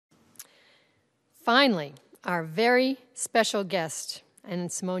Finally, our very special guest,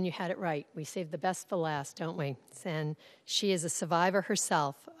 and Simone, you had it right. We saved the best for last, don't we? And she is a survivor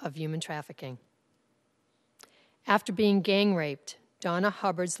herself of human trafficking. After being gang raped, Donna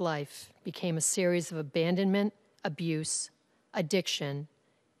Hubbard's life became a series of abandonment, abuse, addiction,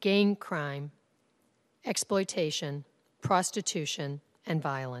 gang crime, exploitation, prostitution, and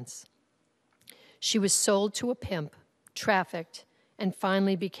violence. She was sold to a pimp, trafficked, and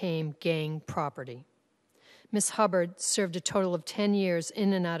finally became gang property. Ms. Hubbard served a total of 10 years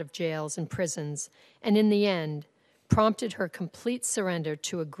in and out of jails and prisons, and in the end, prompted her complete surrender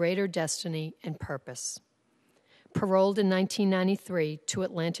to a greater destiny and purpose. Paroled in 1993 to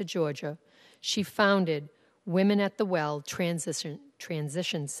Atlanta, Georgia, she founded Women at the Well Transition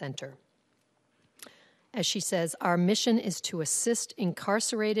Center. As she says, our mission is to assist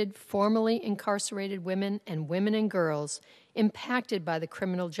formerly incarcerated women and girls impacted by the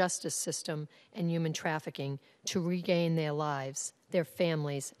criminal justice system and human trafficking to regain their lives, their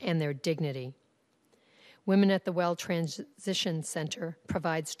families, and their dignity. Women at the Well Transition Center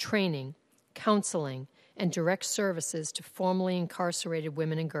provides training, counseling, and direct services to formerly incarcerated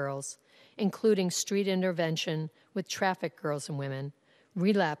women and girls, including street intervention with trafficked girls and women,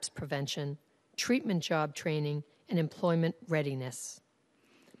 relapse prevention, treatment job training, and employment readiness.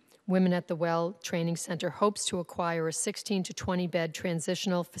 Women at the Well Training Center hopes to acquire a 16 to 20 bed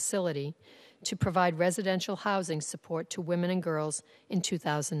transitional facility to provide residential housing support to women and girls in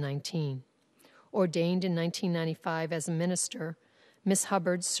 2019. Ordained in 1995 as a minister, Ms.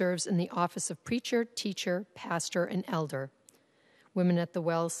 Hubbard serves in the office of preacher, teacher, pastor, and elder. Women at the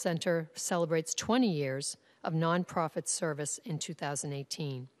Well Center celebrates 20 years of nonprofit service in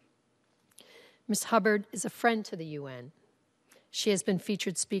 2018. Ms. Hubbard is a friend to the UN. She has been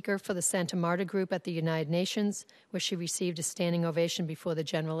featured speaker for the Santa Marta Group at the United Nations, where she received a standing ovation before the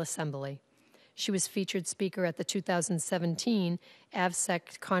General Assembly. She was featured speaker at the 2017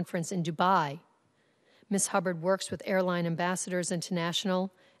 AVSEC conference in Dubai. Ms. Hubbard works with Airline Ambassadors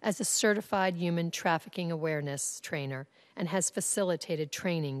International as a certified human trafficking awareness trainer and has facilitated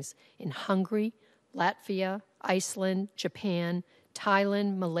trainings in Hungary, Latvia, Iceland, Japan,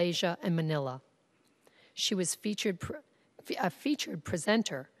 Thailand, Malaysia, and Manila. She was a featured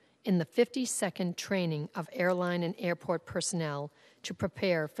presenter in the 52nd training of airline and airport personnel to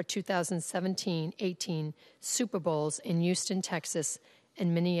prepare for 2017-18 Super Bowls in Houston, Texas,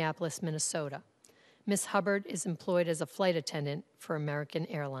 and Minneapolis, Minnesota. Ms. Hubbard is employed as a flight attendant for American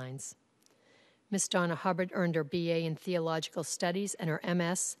Airlines. Ms. Donna Hubbard earned her BA in Theological Studies and her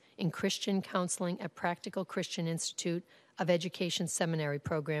MS in Christian Counseling at Practical Christian Institute of Education Seminary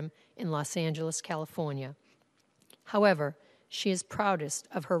Program in Los Angeles, California. However, she is proudest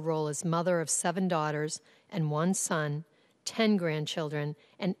of her role as mother of 7 daughters and 1 son, 10 grandchildren,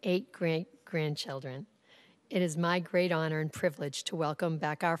 and 8 great-grandchildren. It is my great honor and privilege to welcome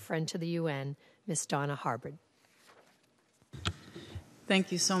back our friend to the UN, Ms. Donna Hubbard.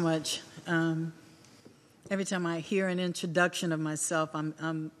 Thank you so much. Every time I hear an introduction of myself,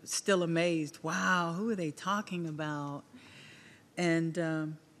 I'm still amazed. Wow, who are they talking about? And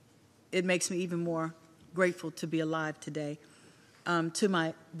it makes me even more grateful to be alive today. To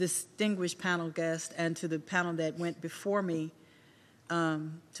my distinguished panel guest and to the panel that went before me,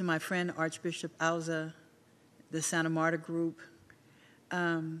 to my friend Archbishop Auza, the Santa Marta Group,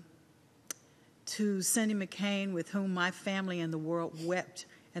 to Cindy McCain, with whom my family and the world wept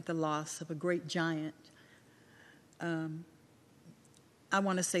at the loss of a great giant. I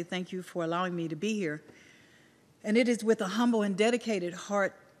want to say thank you for allowing me to be here. And it is with a humble and dedicated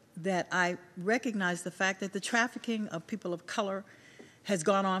heart that I recognize the fact that the trafficking of people of color has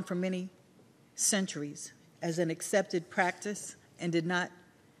gone on for many centuries as an accepted practice and did not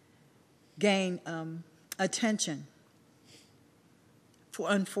gain attention,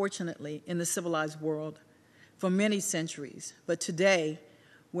 unfortunately, in the civilized world for many centuries. But today,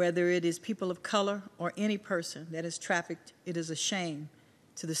 whether it is people of color or any person that is trafficked, it is a shame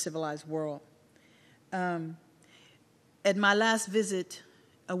to the civilized world. At my last visit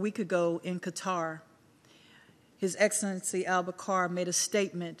a week ago in Qatar, His Excellency al-Bakr made a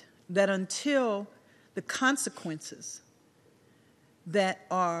statement that until the consequences that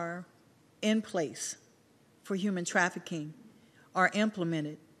are in place for human trafficking are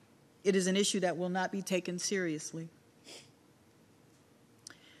implemented, it is an issue that will not be taken seriously.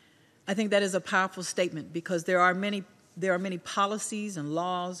 I think that is a powerful statement because there are many policies and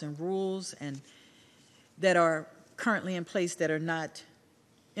laws and rules and that are currently in place that are not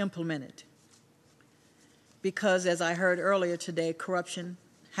implemented. Because, as I heard earlier today, corruption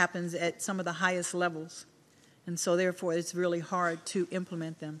happens at some of the highest levels, and so therefore it's really hard to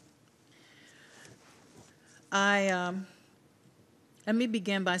implement them. Let me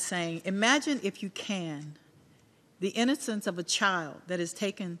begin by saying, imagine if you can, the innocence of a child that is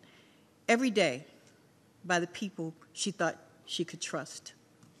taken every day by the people she thought she could trust.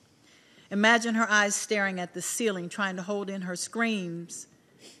 Imagine her eyes staring at the ceiling, trying to hold in her screams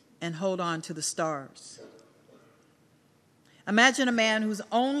and hold on to the stars. Imagine a man whose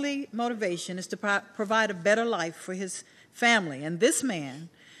only motivation is to provide a better life for his family, and this man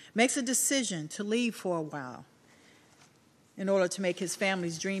makes a decision to leave for a while in order to make his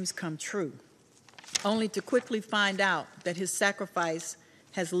family's dreams come true, only to quickly find out that his sacrifice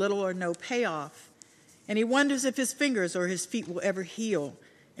has little or no payoff, and he wonders if his fingers or his feet will ever heal,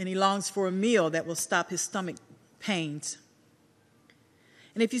 and he longs for a meal that will stop his stomach pains.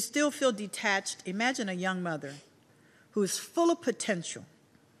 And if you still feel detached, imagine a young mother who is full of potential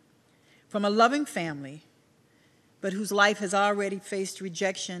from a loving family, but whose life has already faced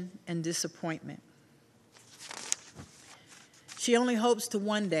rejection and disappointment. She only hopes to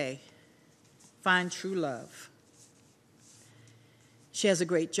one day find true love. She has a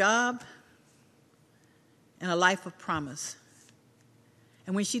great job and a life of promise.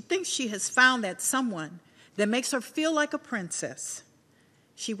 And when she thinks she has found that someone that makes her feel like a princess,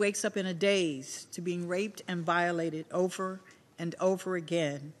 she wakes up in a daze to being raped and violated over and over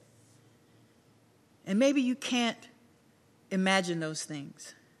again. And maybe you can't imagine those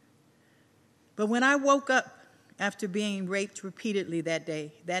things. But when I woke up after being raped repeatedly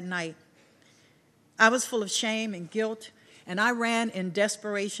that night, I was full of shame and guilt, and I ran in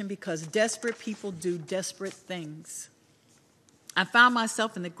desperation because desperate people do desperate things. I found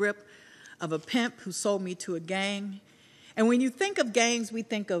myself in the grip of a pimp who sold me to a gang. And when you think of gangs, we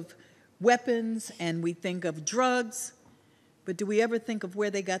think of weapons and we think of drugs, but do we ever think of where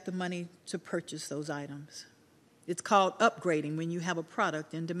they got the money to purchase those items? It's called upgrading when you have a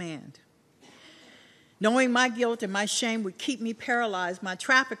product in demand. Knowing my guilt and my shame would keep me paralyzed, my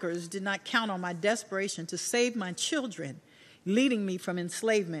traffickers did not count on my desperation to save my children, leading me from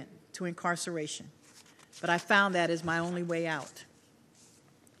enslavement to incarceration. But I found that as my only way out.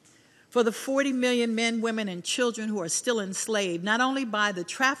 For the 40 million men, women, and children who are still enslaved, not only by the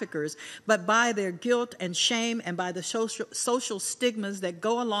traffickers, but by their guilt and shame and by the social stigmas that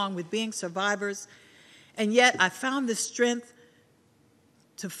go along with being survivors. And yet I found the strength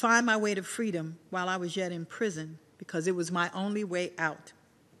to find my way to freedom while I was yet in prison because it was my only way out.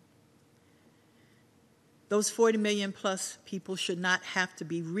 Those 40 million plus people should not have to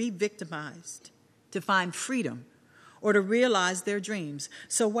be re-victimized to find freedom or to realize their dreams.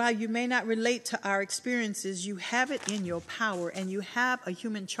 So while you may not relate to our experiences, you have it in your power and you have a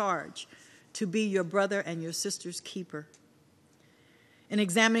human charge to be your brother and your sister's keeper. In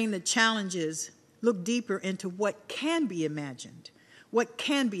examining the challenges, look deeper into what can be imagined, what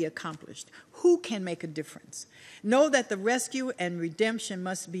can be accomplished, who can make a difference. Know that the rescue and redemption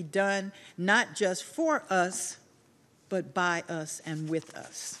must be done not just for us, but by us and with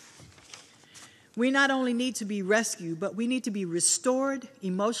us. We not only need to be rescued, but we need to be restored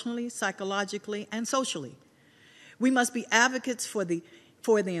emotionally, psychologically, and socially. We must be advocates for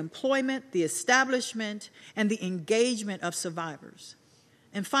the employment, the establishment, and the engagement of survivors.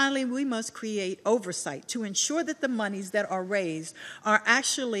 And finally, we must create oversight to ensure that the monies that are raised are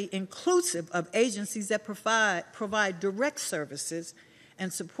actually inclusive of agencies that provide direct services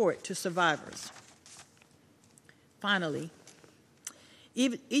and support to survivors. Finally,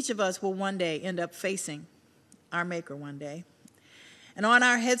 each of us will one day end up facing our Maker one day. And on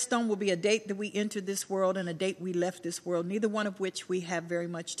our headstone will be a date that we entered this world and a date we left this world, neither one of which we have very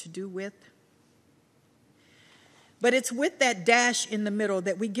much to do with. But it's with that dash in the middle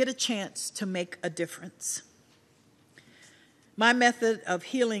that we get a chance to make a difference. My method of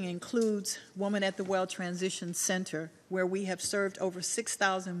healing includes Woman at the Well Transition Center, where we have served over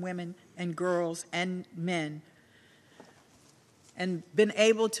 6,000 women and girls and men and been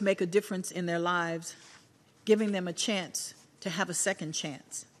able to make a difference in their lives, giving them a chance to have a second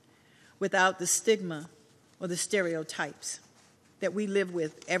chance without the stigma or the stereotypes that we live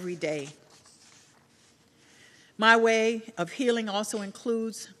with every day. My way of healing also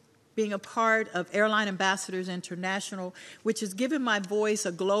includes being a part of Airline Ambassadors International, which has given my voice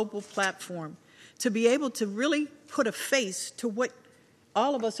a global platform to be able to really put a face to what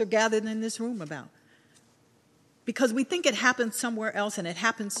all of us are gathered in this room about. Because we think it happens somewhere else and it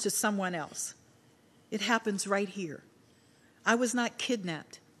happens to someone else. It happens right here. I was not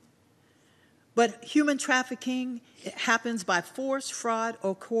kidnapped. But human trafficking, it happens by force, fraud,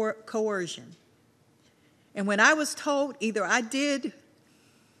 or coercion. And when I was told either I did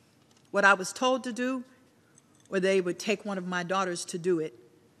what I was told to do or they would take one of my daughters to do it,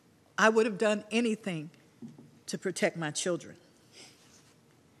 I would have done anything to protect my children.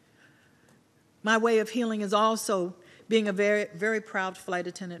 My way of healing is also being a very, very proud flight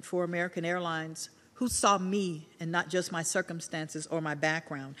attendant for American Airlines, who saw me and not just my circumstances or my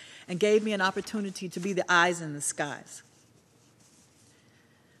background, and gave me an opportunity to be the eyes in the skies.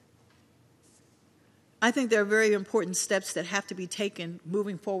 I think there are very important steps that have to be taken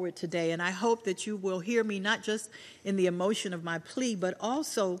moving forward today, and I hope that you will hear me not just in the emotion of my plea, but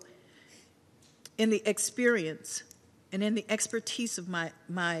also in the experience and in the expertise of my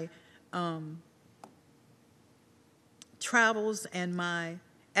travels and my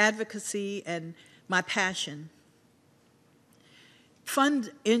advocacy and my passion.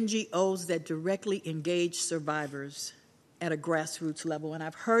 Fund NGOs that directly engage survivors at a grassroots level, and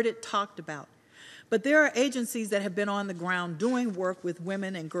I've heard it talked about. But there are agencies that have been on the ground doing work with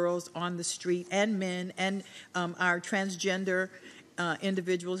women and girls on the street and men and our transgender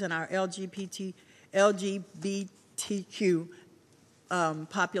individuals and our LGBTQ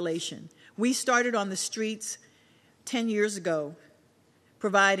population. We started on the streets 10 years ago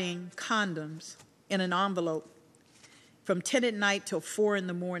providing condoms in an envelope from 10 at night till 4 in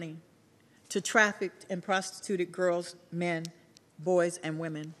the morning to trafficked and prostituted girls, men, boys, and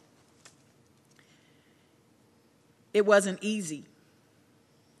women. It wasn't easy,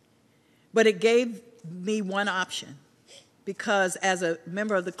 but it gave me one option, because as a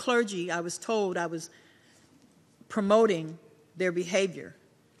member of the clergy, I was told I was promoting their behavior.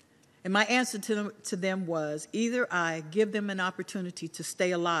 And my answer to them was, either I give them an opportunity to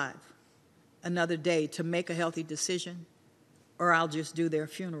stay alive another day to make a healthy decision, or I'll just do their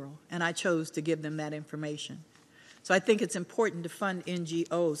funeral. And I chose to give them that information. So I think it's important to fund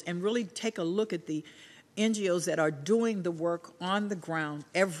NGOs and really take a look at the NGOs that are doing the work on the ground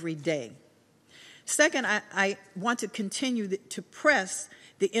every day. Second, I want to continue to press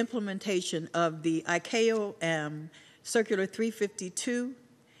the implementation of the ICAO Circular 352,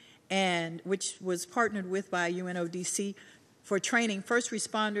 and which was partnered with by UNODC for training first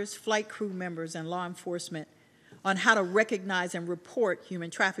responders, flight crew members, and law enforcement on how to recognize and report human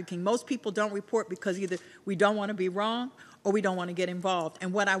trafficking. Most people don't report because either we don't want to be wrong or we don't want to get involved.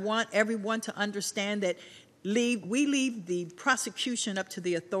 And what I want everyone to understand that we leave the prosecution up to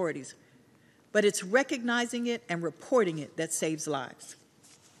the authorities, but it's recognizing it and reporting it that saves lives.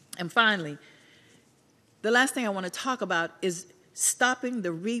 And finally, the last thing I want to talk about is stopping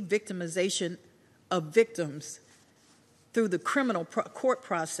the re-victimization of victims through the criminal court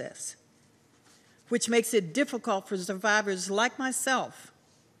process, which makes it difficult for survivors like myself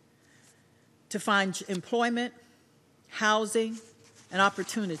to find employment, housing, and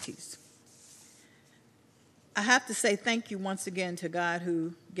opportunities. I have to say thank you once again to God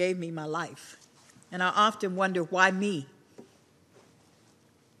who gave me my life. And I often wonder, why me?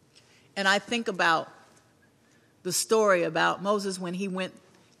 And I think about the story about Moses when he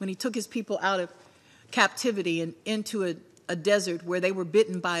took his people out of captivity and into a desert where they were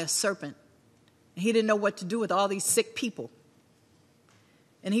bitten by a serpent. And he didn't know what to do with all these sick people.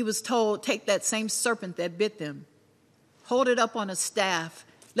 And he was told, take that same serpent that bit them, hold it up on a staff,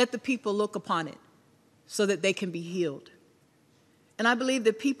 let the people look upon it so that they can be healed. And I believe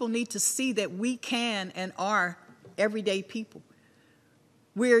that people need to see that we can and are everyday people.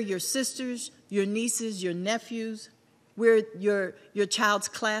 We're your sisters, your nieces, your nephews. We're your child's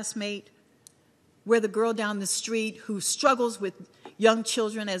classmate. We're the girl down the street who struggles with young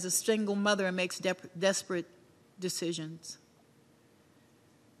children as a single mother and makes desperate decisions.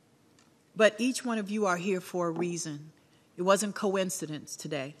 But each one of you are here for a reason. It wasn't coincidence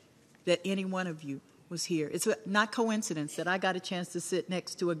today that any one of you was here. It's not coincidence that I got a chance to sit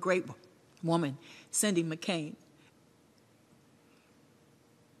next to a great woman, Cindy McCain.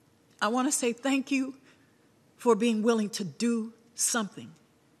 I want to say thank you for being willing to do something,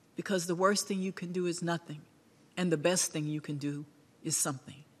 because the worst thing you can do is nothing, and the best thing you can do is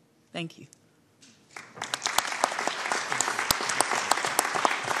something. Thank you.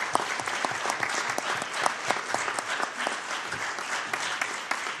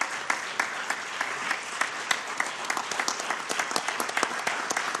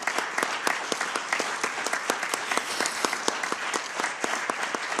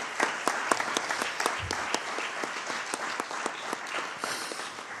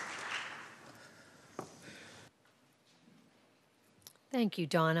 Thank you,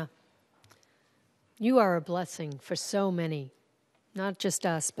 Donna. You are a blessing for so many, not just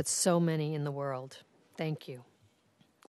us, but so many in the world. Thank you.